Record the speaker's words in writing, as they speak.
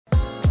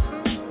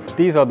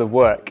These are the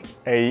Werk,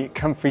 a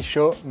comfy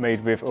short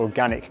made with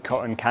organic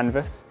cotton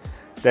canvas.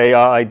 They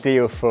are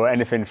ideal for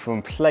anything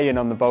from playing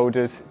on the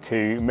boulders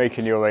to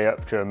making your way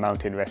up to a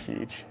mountain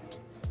refuge.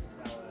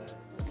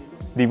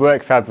 The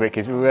Werk fabric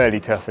is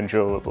really tough and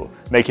durable,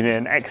 making it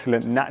an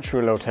excellent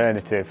natural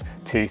alternative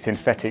to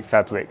synthetic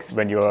fabrics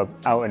when you're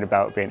out and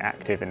about being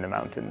active in the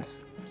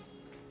mountains.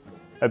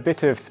 A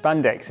bit of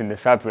spandex in the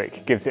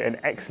fabric gives it an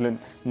excellent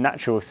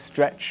natural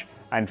stretch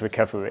and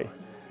recovery.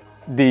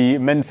 The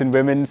men's and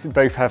women's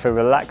both have a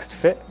relaxed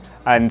fit,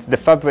 and the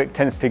fabric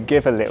tends to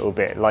give a little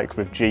bit, like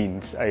with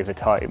jeans, over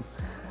time.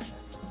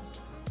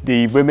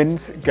 The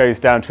women's goes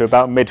down to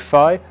about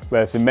mid-thigh,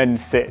 whereas the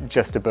men's sit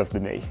just above the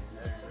knee.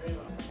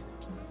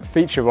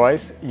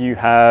 Feature-wise, you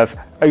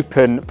have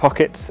open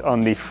pockets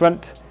on the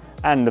front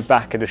and the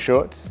back of the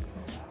shorts.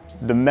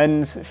 The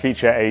men's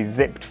feature a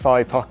zipped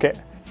thigh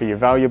pocket for your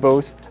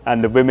valuables,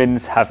 and the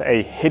women's have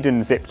a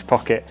hidden zipped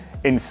pocket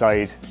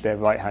inside their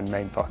right-hand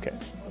main pocket.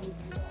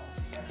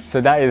 So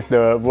that is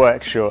the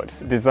Werk shorts,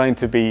 designed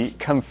to be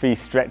comfy,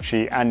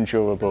 stretchy and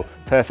durable,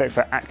 perfect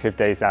for active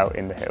days out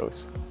in the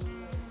hills.